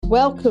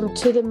Welcome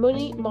to the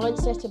Money,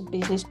 Mindset and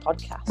Business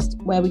podcast,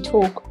 where we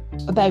talk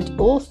about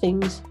all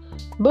things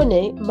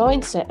money,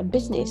 mindset and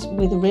business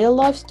with real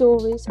life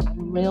stories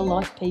and real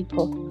life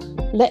people.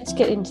 Let's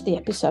get into the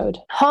episode.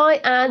 Hi,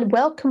 and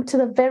welcome to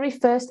the very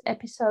first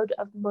episode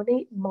of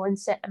Money,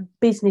 Mindset and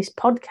Business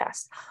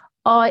podcast.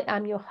 I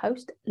am your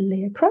host,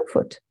 Leah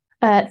Crowfoot.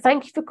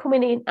 Thank you for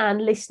coming in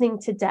and listening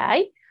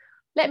today.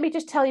 Let me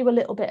just tell you a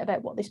little bit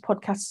about what this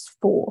podcast is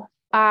for.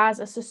 As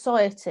a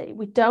society,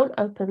 we don't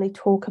openly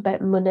talk about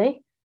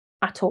money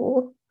at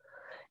all.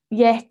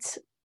 Yet,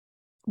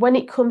 when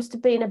it comes to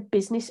being a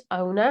business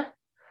owner,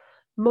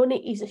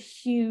 money is a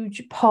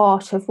huge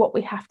part of what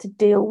we have to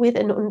deal with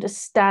and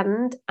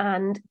understand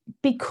and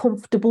be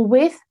comfortable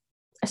with,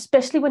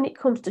 especially when it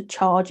comes to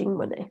charging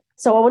money.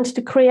 So I wanted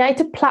to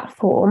create a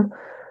platform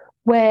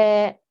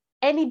where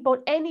any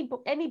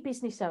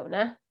business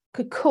owner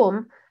could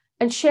come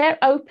and share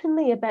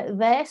openly about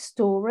their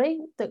story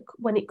that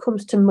when it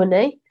comes to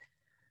money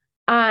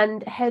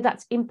and how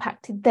that's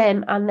impacted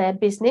them and their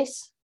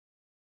business.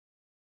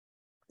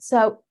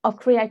 So I've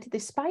created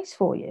this space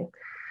for you.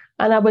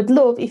 And I would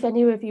love if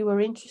any of you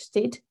are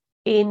interested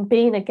in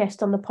being a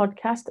guest on the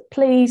podcast,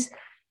 please,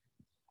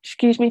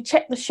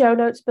 check the show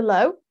notes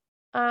below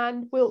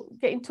and we'll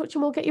get in touch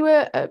and we'll get you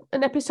an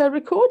episode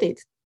recorded.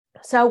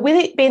 So with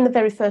it being the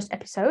very first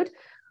episode,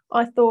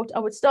 I thought I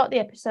would start the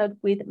episode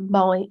with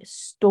my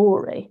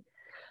story,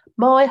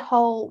 my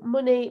whole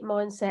money,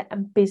 mindset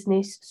and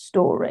business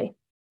story.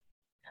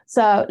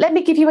 So let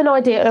me give you an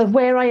idea of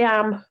where I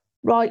am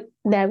right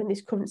now in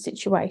this current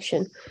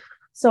situation.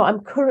 So I'm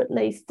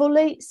currently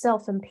fully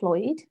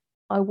self-employed.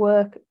 I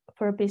work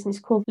for a business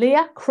called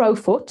Leah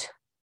Crowfoot,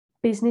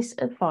 Business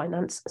and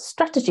Finance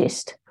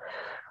Strategist.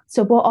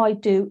 So what I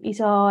do is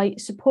I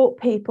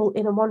support people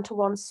in a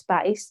one-to-one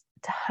space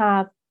to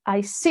have a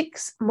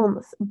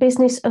 6-month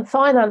business and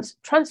finance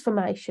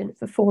transformation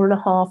for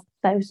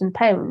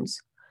 £4,500.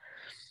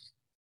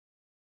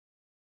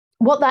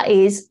 What that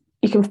is,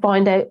 you can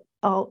find out.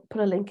 I'll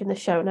put a link in the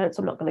show notes.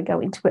 I'm not going to go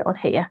into it on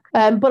here.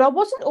 But I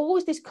wasn't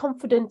always this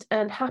confident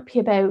and happy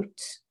about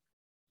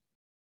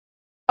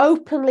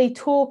openly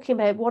talking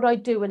about what I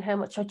do and how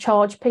much I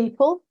charge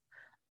people.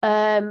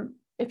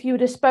 If you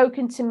would have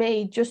spoken to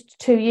me just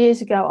 2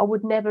 years ago, I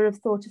would never have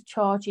thought of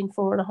charging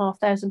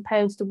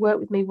 £4,500 to work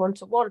with me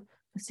one-to-one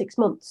for 6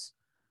 months.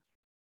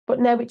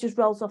 But now it just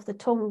rolls off the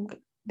tongue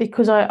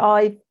because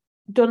I've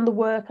done the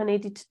work I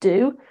needed to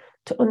do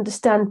to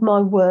understand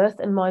my worth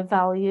and my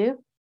value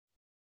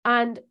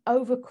and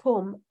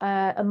overcome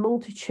a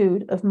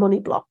multitude of money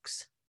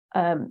blocks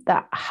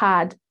that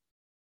had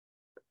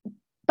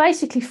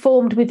basically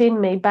formed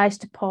within me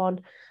based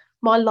upon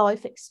my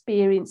life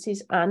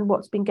experiences and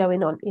what's been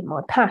going on in my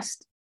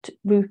past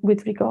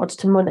with regards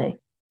to money.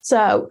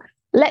 So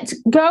let's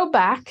go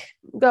back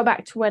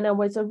to when I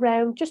was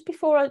around just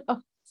before I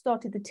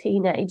started the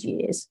teenage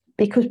years,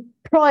 because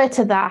prior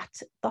to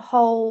that, the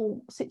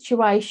whole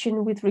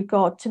situation with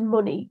regard to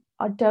money,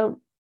 I don't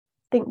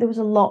think there was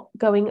a lot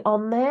going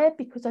on there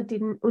because I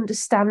didn't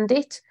understand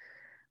it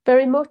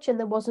very much, and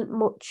there wasn't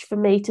much for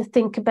me to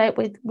think about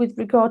with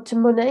regard to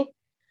money.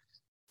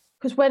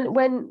 Because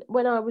when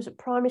I was at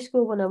primary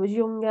school, when I was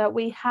younger,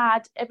 we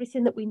had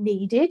everything that we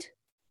needed.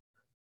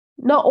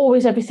 Not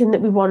always everything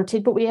that we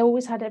wanted, but we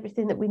always had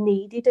everything that we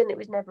needed, and it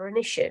was never an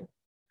issue.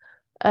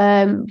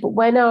 But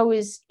when I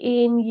was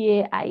in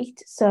year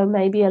 8, so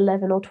maybe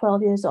 11 or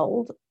 12 years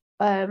old,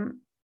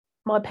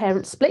 my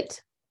parents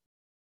split.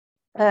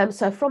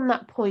 So from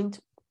that point,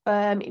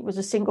 it was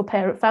a single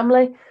parent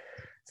family.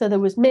 So there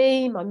was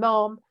me, my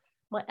mom,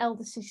 my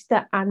elder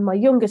sister, and my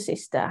younger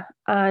sister.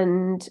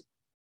 And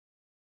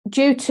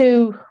due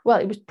to, well,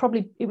 it was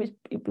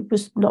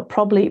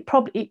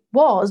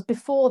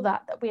before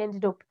that we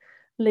ended up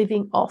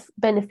living off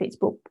benefits.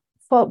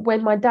 But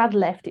when my dad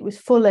left, it was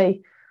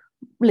fully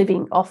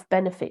living off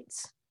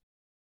benefits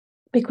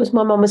because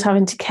my mum was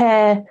having to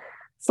care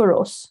for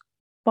us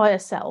by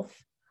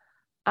herself,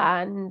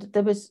 and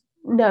there was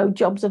no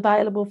jobs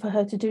available for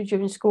her to do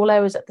during school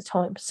hours at the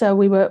time. So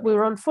we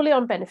were fully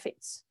on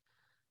benefits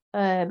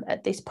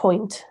at this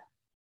point.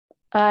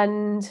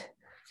 And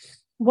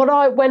when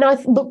I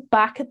look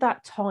back at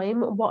that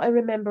time, what I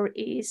remember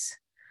is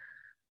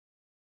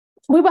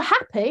we were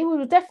happy. We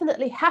were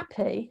definitely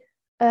happy.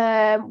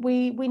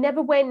 We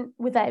never went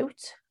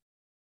without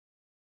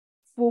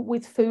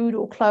with food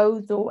or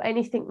clothes or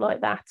anything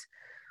like that.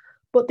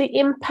 But the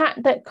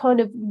impact that kind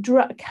of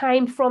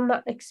came from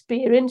that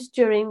experience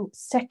during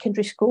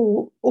secondary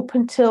school up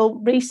until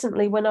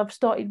recently, when I've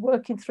started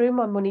working through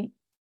my money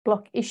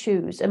block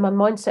issues and my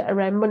mindset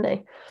around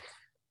money,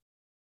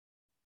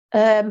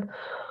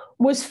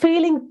 was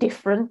feeling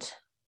different.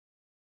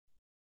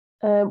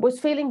 Was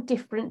feeling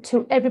different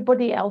to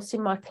everybody else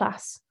in my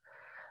class.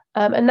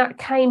 And that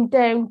came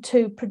down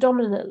to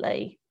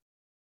predominantly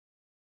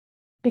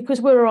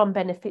because we were on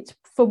benefits.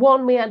 For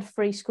one, we had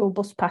free school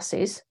bus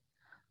passes.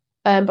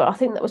 But I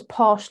think that was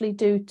partially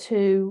due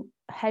to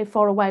how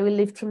far away we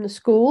lived from the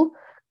school,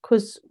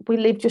 because we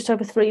lived just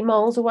over 3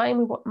 miles away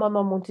and my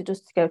mum wanted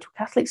us to go to a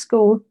Catholic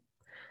school.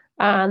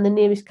 and the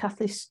nearest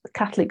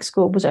Catholic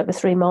school was over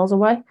 3 miles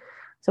away.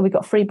 So we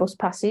got free bus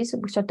passes,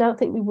 which I don't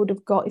think we would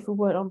have got if we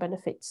weren't on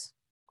benefits.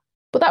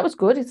 But that was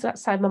good. That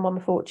saved my mum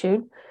a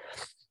fortune.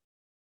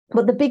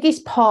 But the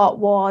biggest part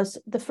was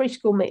the free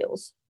school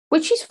meals,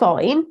 which is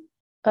fine.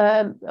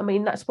 I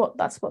mean, that's what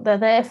they're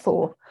there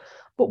for.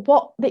 But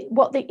what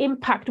the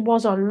impact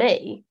was on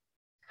me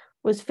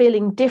was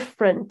feeling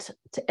different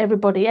to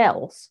everybody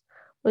else.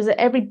 Was that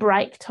every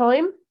break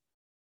time,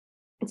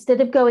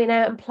 instead of going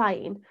out and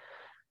playing,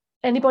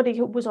 anybody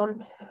who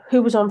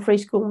was on free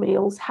school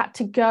meals had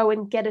to go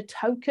and get a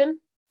token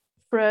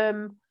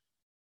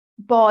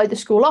by the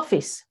school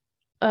office.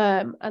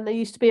 And there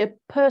used to be a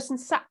person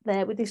sat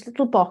there with this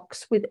little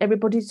box with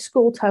everybody's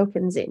school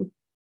tokens in.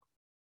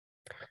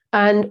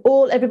 And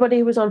everybody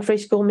who was on free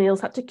school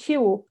meals had to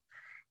queue up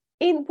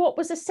in what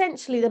was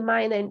essentially the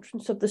main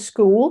entrance of the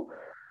school.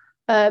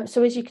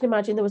 So as you can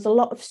imagine, there was a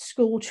lot of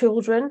school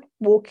children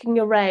walking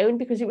around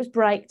because it was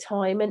break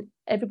time and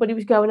everybody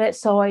was going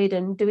outside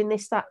and doing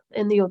this, that,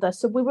 and the other.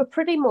 So we were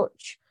pretty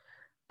much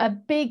a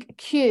big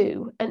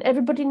queue and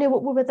everybody knew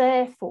what we were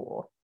there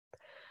for.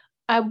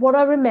 And what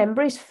I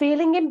remember is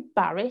feeling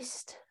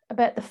embarrassed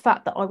about the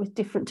fact that I was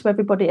different to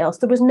everybody else.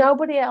 There was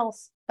nobody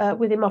else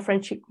within my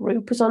friendship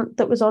group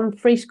that was on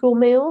free school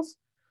meals.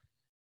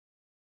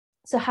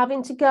 So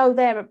having to go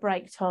there at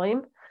break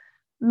time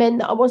meant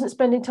that I wasn't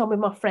spending time with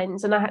my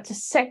friends and I had to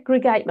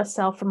segregate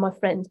myself from my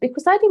friends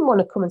because they didn't want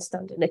to come and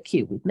stand in a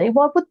queue with me.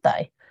 Why would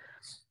they?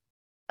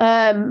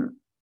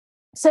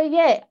 So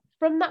yeah,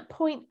 from that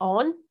point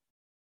on,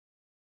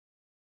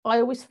 I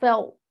always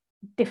felt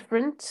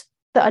different,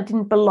 that I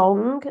didn't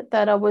belong,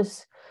 that I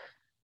was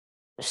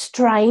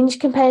strange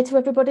compared to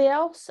everybody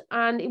else.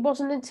 And it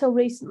wasn't until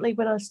recently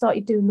when I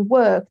started doing the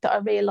work that I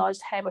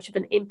realised how much of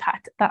an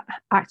impact that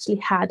actually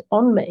had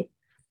on me.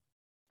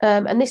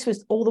 And this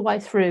was all the way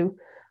through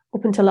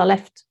up until I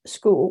left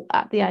school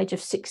at the age of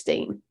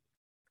 16,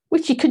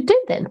 which you could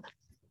do then.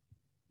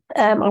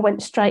 I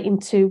went straight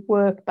into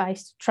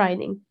work-based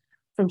training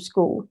from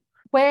school.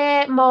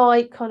 Where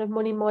my kind of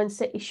money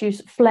mindset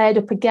issues flared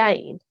up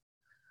again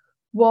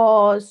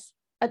was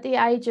at the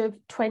age of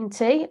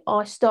 20,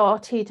 I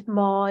started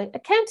my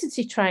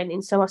accountancy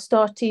training. So I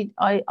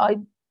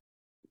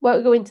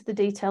won't go into the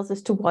details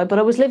as to why, but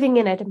I was living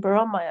in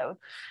Edinburgh on my own.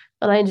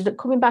 And I ended up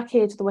coming back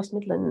here to the West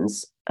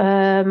Midlands.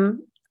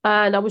 And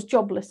I was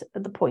jobless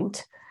at the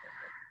point.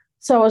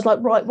 So I was like,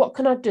 right, what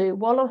can I do?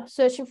 While I'm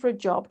searching for a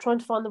job, trying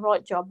to find the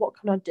right job, what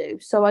can I do?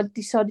 So I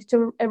decided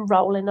to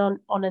enroll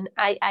on an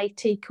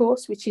AAT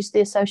course, which is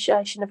the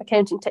Association of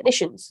Accounting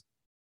Technicians.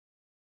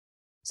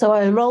 So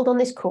I enrolled on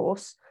this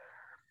course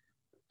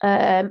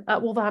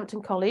at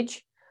Wolverhampton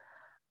College.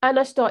 And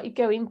I started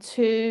going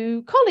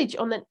to college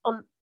on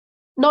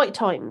night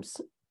times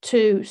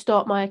to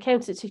start my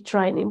accountancy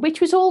training,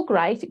 which was all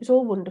great. It was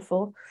all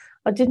wonderful.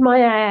 I did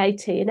my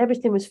AAT and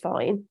everything was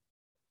fine.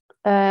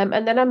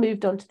 And then I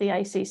moved on to the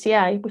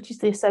ACCA, which is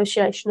the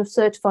Association of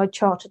Certified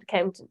Chartered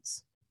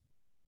Accountants.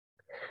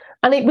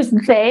 And it was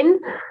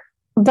then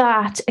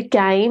that,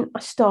 again, I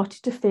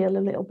started to feel a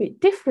little bit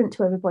different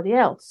to everybody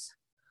else.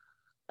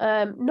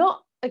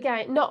 Not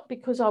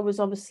because I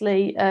was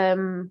obviously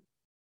having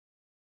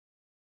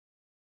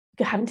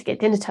to get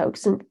dinner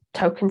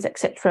tokens,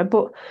 etc.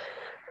 But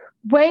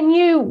when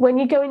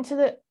you go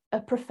into a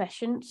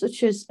profession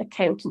such as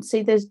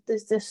accountancy, there's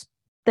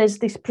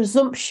this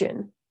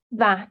presumption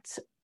that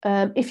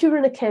if you're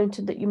an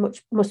accountant that you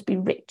must be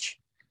rich,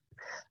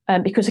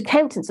 because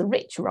accountants are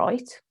rich,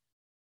 right?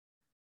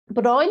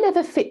 But I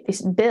never fit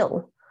this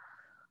bill.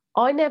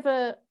 I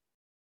never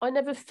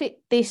fit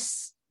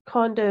this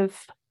kind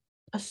of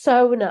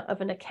persona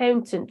of an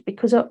accountant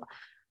because I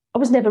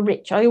was never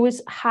rich. I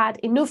always had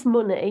enough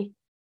money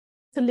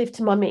to live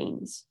to my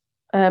means.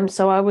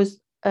 So I was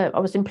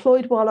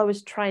employed while I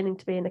was training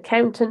to be an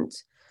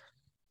accountant.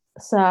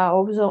 So I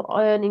was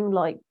earning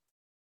like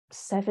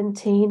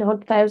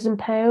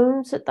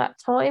 £17,000 at that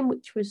time,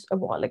 which was a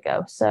while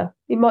ago. So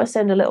it might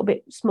sound a little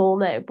bit small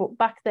now, but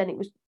back then it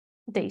was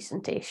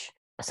decentish.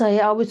 So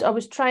yeah, I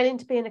was training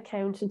to be an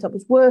accountant. I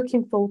was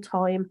working full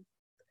time.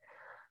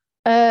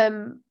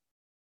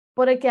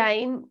 But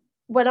again,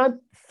 when I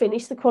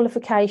finished the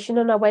qualification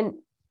and I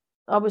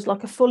was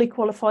like a fully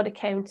qualified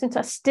accountant,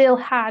 there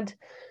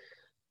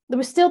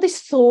was still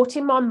this thought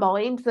in my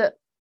mind that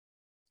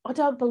I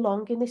don't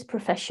belong in this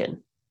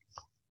profession.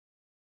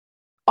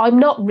 I'm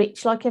not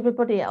rich like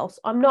everybody else.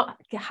 I'm not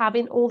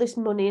having all this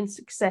money and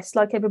success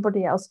like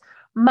everybody else.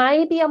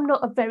 Maybe I'm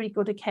not a very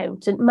good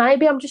accountant.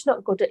 Maybe I'm just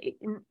not good at it.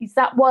 Is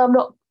that why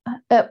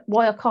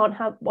why I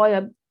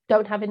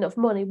don't have enough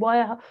money?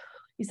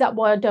 Is that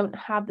why I don't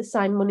have the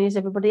same money as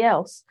everybody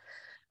else?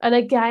 And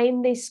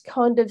again, this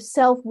kind of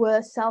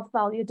self-worth,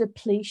 self-value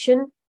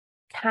depletion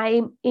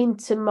came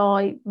into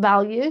my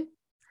value.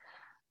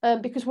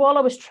 Because while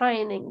I was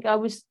training, I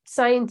was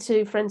saying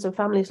to friends and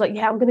family, like,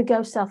 yeah, I'm going to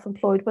go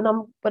self-employed when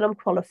I'm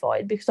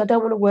qualified because I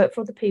don't want to work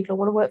for other people. I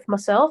want to work for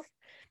myself.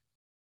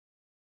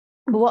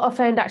 But what I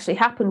found actually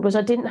happened was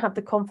I didn't have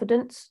the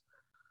confidence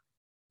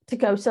to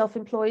go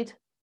self-employed.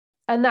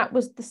 And that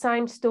was the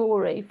same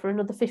story for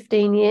another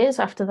 15 years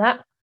after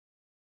that.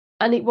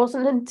 And it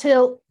wasn't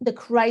until the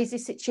crazy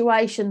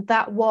situation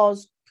that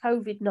was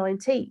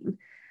COVID-19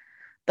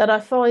 that I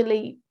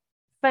finally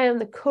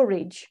found the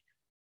courage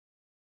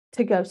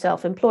to go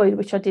self-employed,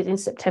 which I did in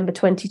September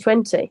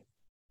 2020.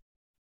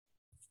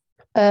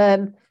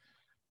 But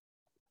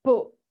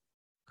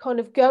kind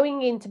of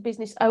going into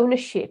business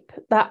ownership,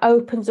 that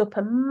opens up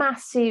a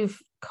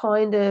massive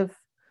kind of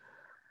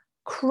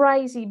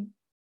crazy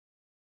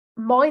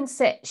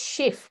mindset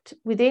shift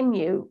within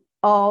you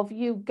of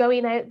you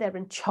going out there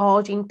and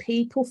charging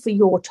people for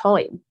your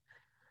time.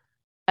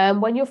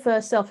 And when you're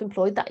first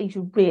self-employed, that is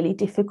really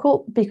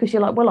difficult because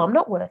you're like, well, I'm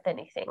not worth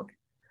anything.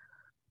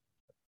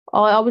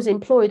 I was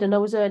employed and I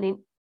was earning,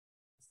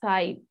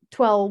 say,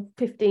 12,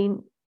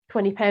 15,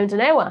 20 pounds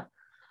an hour.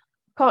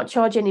 Can't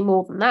charge any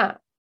more than that.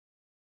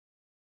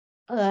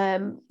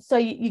 So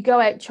you go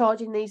out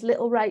charging these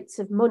little rates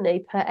of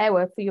money per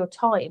hour for your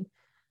time.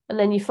 And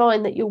then you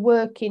find that you're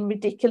working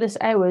ridiculous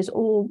hours,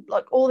 all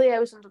the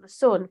hours under the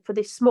sun for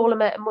this small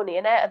amount of money.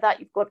 And out of that,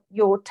 you've got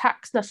your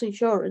tax, national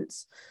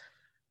insurance,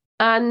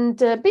 and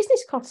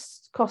business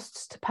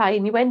costs to pay.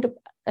 And you end up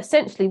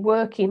essentially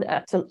working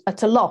at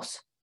a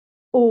loss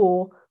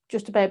or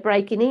just about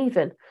breaking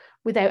even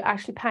without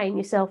actually paying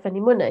yourself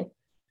any money,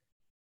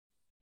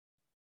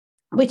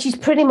 which is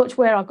pretty much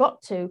where I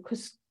got to,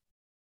 because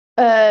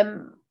I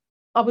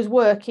was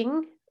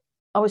working,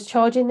 I was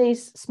charging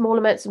these small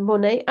amounts of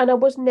money, and I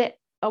was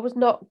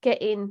not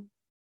getting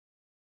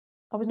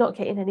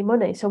any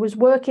money. So I was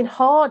working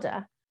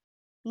harder,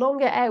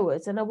 longer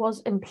hours than I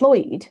was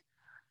employed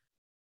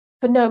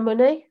for no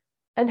money.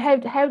 And how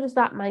does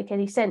that make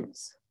any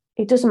sense?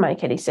 It doesn't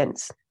make any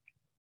sense.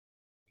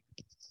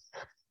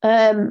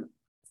 So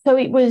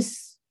it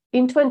was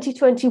in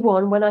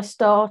 2021 when I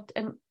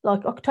started,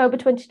 like October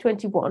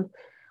 2021,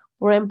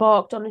 we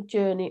embarked on a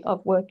journey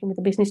of working with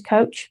a business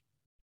coach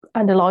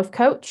and a life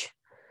coach.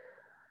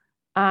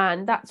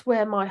 And that's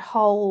where my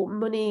whole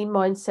money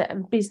mindset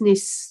and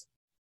business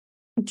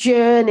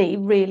journey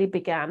really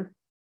began.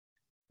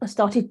 I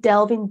started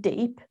delving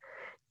deep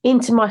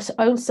into my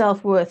own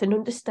self-worth and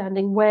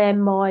understanding where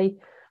my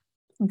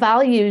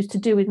values to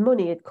do with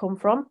money had come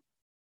from,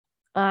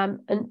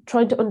 and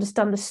trying to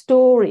understand the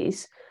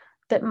stories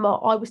that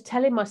I was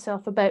telling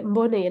myself about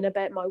money and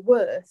about my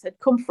worth had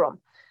come from.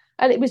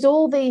 And it was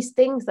all these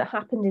things that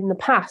happened in the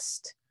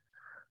past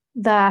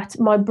that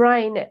my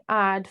brain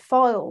had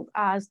filed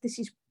as this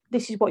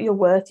is what you're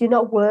worth. You're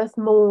not worth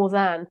more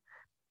than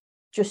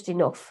just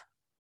enough.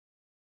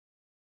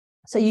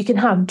 So you can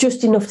have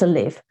just enough to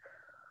live.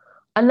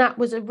 And that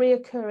was a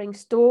reoccurring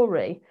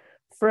story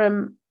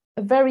from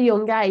a very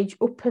young age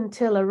up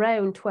until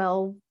around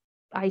 12,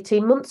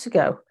 18 months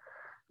ago.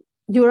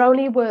 You're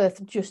only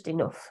worth just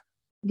enough.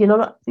 You're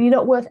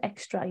not worth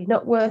extra. You're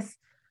not worth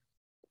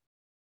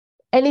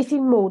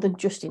anything more than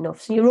just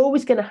enough. So you're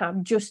always going to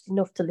have just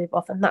enough to live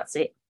off, and that's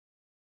it.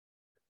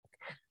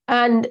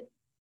 And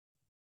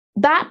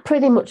that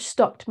pretty much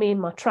stopped me in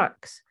my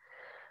tracks.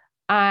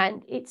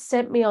 And it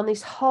sent me on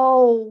this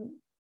whole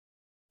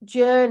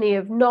journey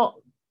of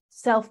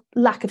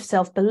lack of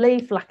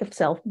self-belief, lack of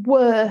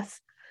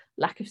self-worth,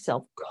 lack of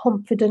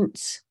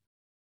self-confidence.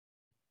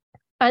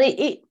 And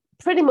it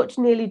pretty much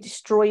nearly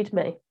destroyed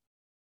me,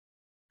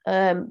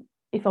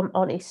 if I'm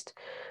honest.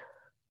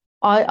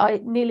 I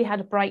nearly had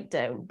a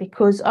breakdown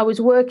because I was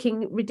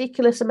working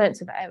ridiculous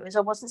amounts of hours. I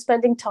wasn't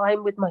spending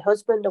time with my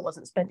husband. I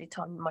wasn't spending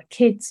time with my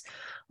kids.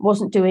 I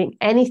wasn't doing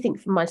anything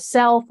for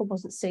myself. I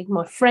wasn't seeing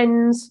my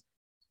friends.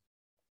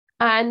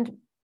 And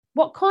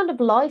what kind of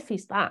life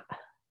is that?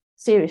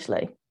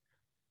 Seriously.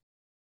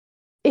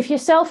 If you're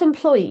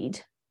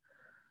self-employed,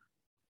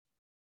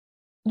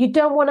 you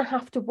don't want to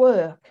have to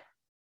work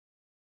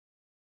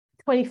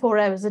 24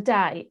 hours a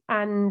day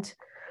and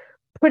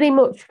pretty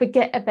much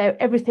forget about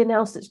everything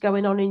else that's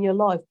going on in your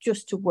life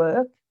just to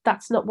work.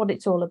 That's not what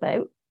it's all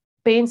about.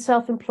 Being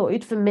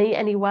self-employed, for me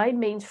anyway,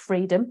 means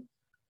freedom.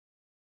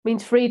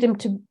 Means freedom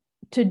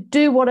to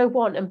do what I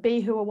want and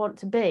be who I want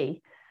to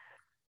be,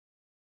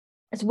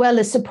 as well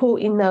as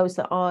supporting those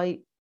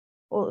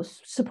or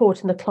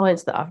supporting the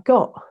clients that I've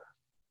got.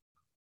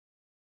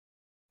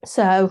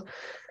 So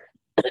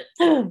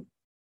I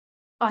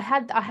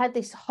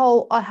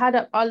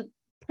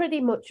pretty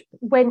much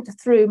went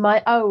through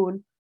my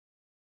own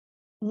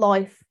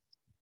life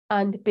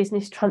and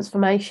business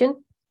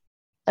transformation.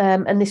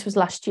 And this was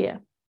last year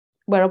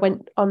where I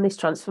went on this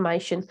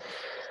transformation,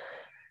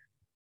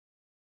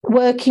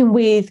 working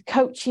with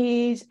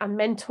coaches and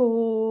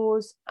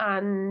mentors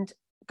and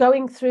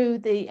going through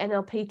the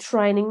NLP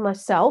training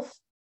myself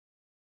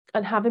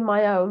and having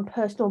my own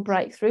personal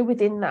breakthrough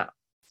within that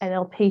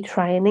NLP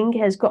training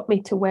has got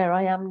me to where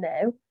I am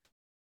now,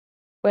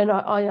 when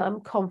I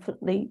am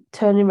confidently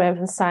turning around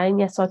and saying,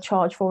 yes, I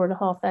charge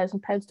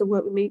 £4,500 to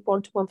work with me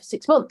one-to-one for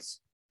 6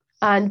 months.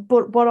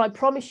 But what I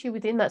promise you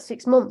within that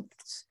 6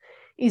 months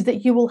is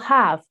that you will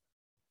have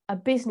a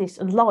business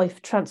and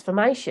life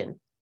transformation.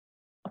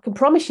 I can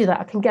promise you that.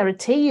 I can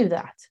guarantee you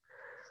that,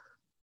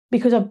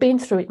 because I've been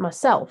through it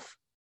myself.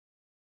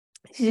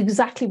 This is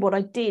exactly what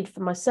I did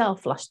for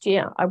myself last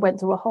year. I went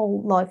through a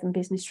whole life and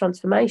business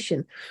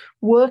transformation,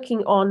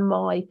 working on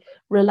my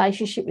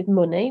relationship with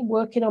money,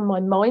 working on my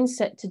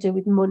mindset to do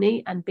with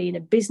money and being a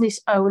business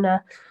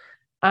owner,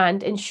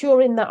 and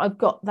ensuring that I've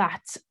got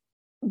that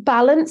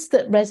balance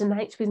that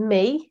resonates with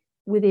me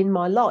within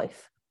my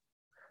life.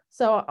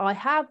 So I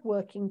have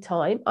working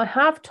time, I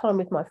have time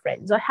with my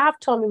friends, I have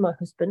time with my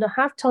husband, I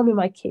have time with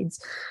my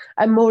kids,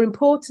 and more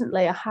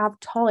importantly, I have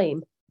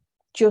time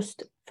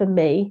just for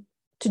me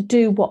to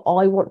do what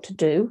I want to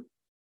do.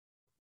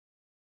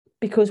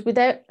 Because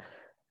without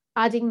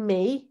adding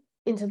me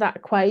into that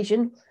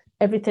equation,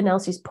 everything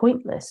else is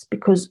pointless,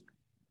 because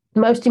the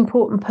most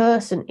important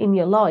person in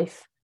your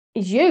life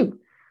is you.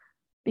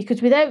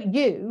 Because without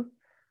you,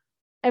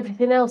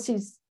 everything else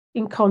is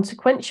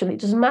inconsequential. It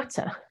doesn't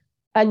matter.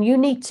 And you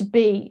need to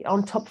be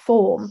on top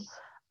form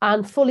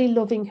and fully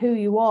loving who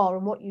you are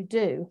and what you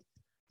do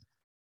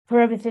for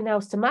everything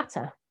else to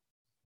matter,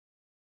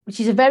 which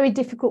is a very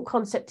difficult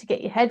concept to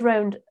get your head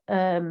around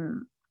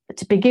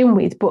to begin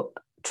with. But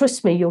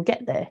trust me, you'll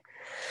get there.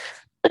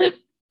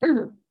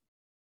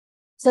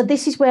 So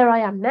this is where I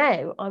am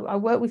now. I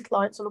work with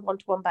clients on a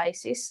one-to-one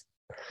basis,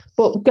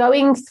 but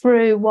going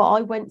through what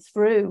I went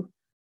through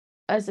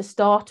as a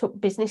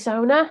startup business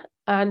owner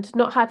and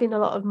not having a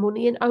lot of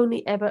money and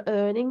only ever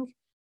earning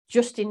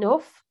just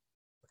enough,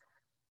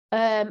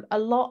 a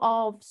lot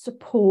of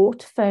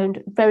support felt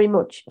very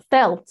much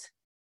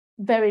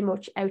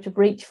out of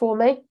reach for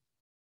me.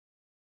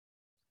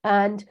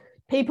 And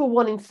people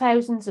wanting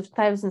thousands of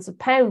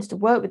pounds to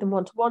work with them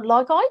one-to-one,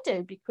 like I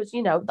do, because,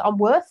 you know, I'm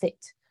worth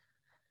it.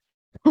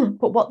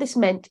 But what this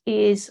meant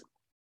is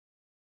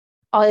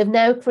I have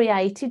now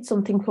created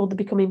something called the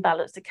Becoming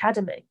Balanced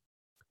Academy,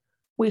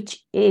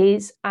 which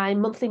is a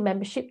monthly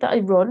membership that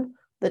I run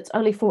that's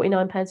only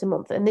 £49 a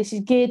month. And this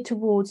is geared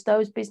towards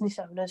those business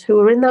owners who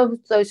are in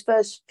those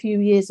first few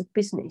years of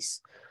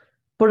business,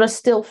 but are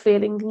still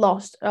feeling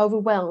lost,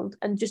 overwhelmed,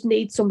 and just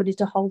need somebody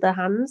to hold their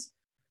hands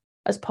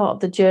as part of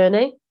the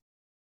journey.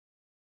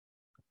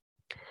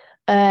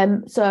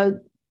 So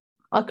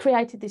I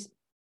created this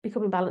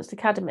Becoming Balanced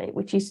Academy,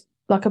 which is,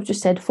 like I've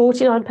just said,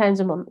 £49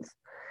 a month,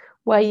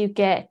 where you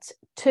get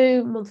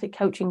 2 monthly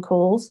coaching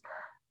calls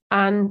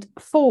and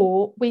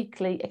 4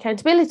 weekly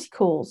accountability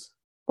calls,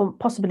 or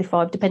possibly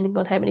 5, depending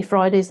on how many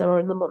Fridays there are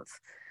in the month.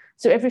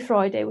 So every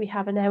Friday we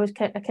have an hour's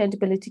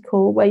accountability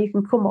call where you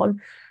can come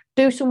on,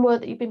 do some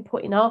work that you've been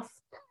putting off,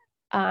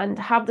 and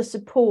have the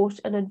support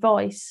and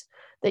advice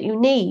that you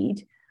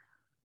need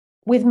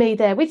with me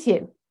there with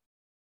you.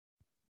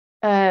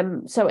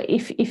 So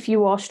if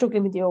you are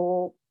struggling with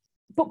your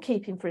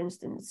bookkeeping, for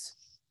instance,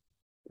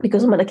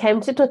 because I'm an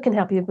accountant, I can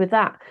help you with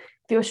that.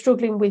 If you're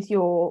struggling with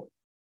your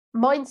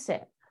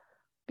mindset,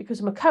 because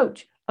I'm a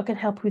coach, I can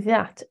help with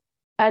that.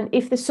 And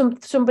if there's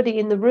somebody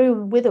in the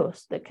room with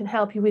us that can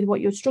help you with what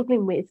you're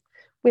struggling with,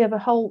 we have a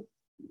whole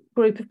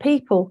group of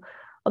people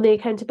on the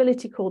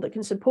accountability call that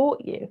can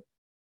support you.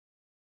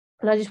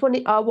 And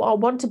I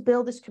want to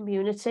build this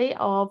community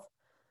of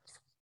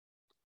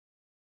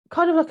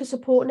kind of like a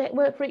support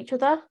network for each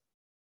other,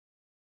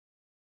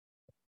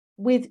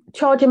 with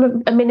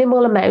charging a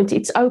minimal amount.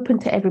 It's open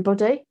to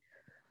everybody.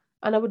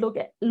 And I would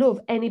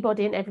love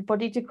anybody and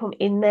everybody to come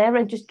in there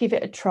and just give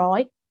it a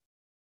try,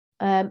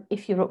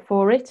 if you're up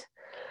for it.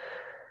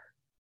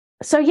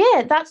 So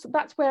yeah, that's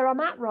where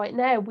I'm at right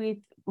now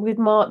with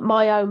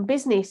my own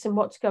business and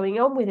what's going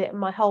on with it and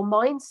my whole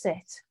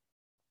mindset.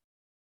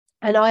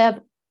 And I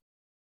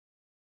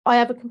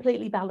have a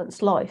completely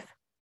balanced life.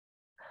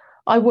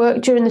 I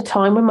work during the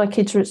time when my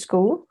kids are at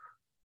school.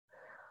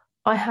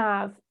 I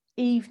have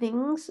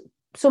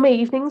some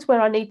evenings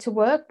where I need to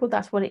work, but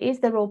that's what it is.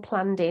 They're all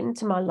planned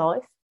into my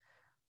life.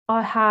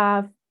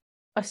 I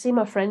see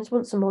my friends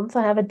once a month.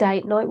 I have a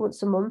date night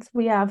once a month.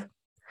 We have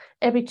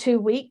every 2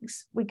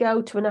 weeks, we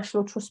go to a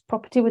National Trust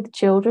property with the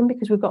children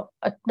because we've got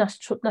a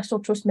National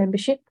Trust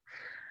membership.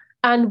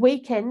 And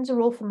weekends are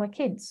all for my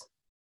kids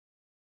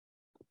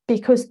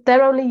because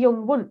they're only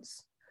young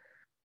once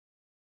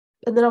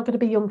and they're not going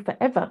to be young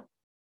forever.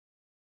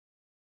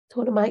 So I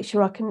want to make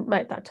sure I can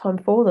make that time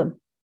for them.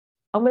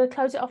 I'm going to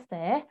close it off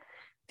there.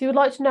 If you would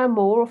like to know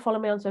more or follow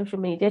me on social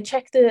media,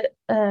 check the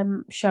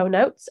show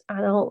notes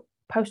and I'll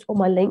post all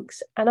my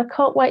links. And I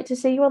can't wait to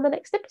see you on the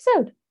next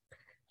episode.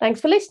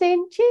 Thanks for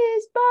listening.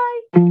 Cheers.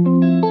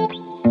 Bye.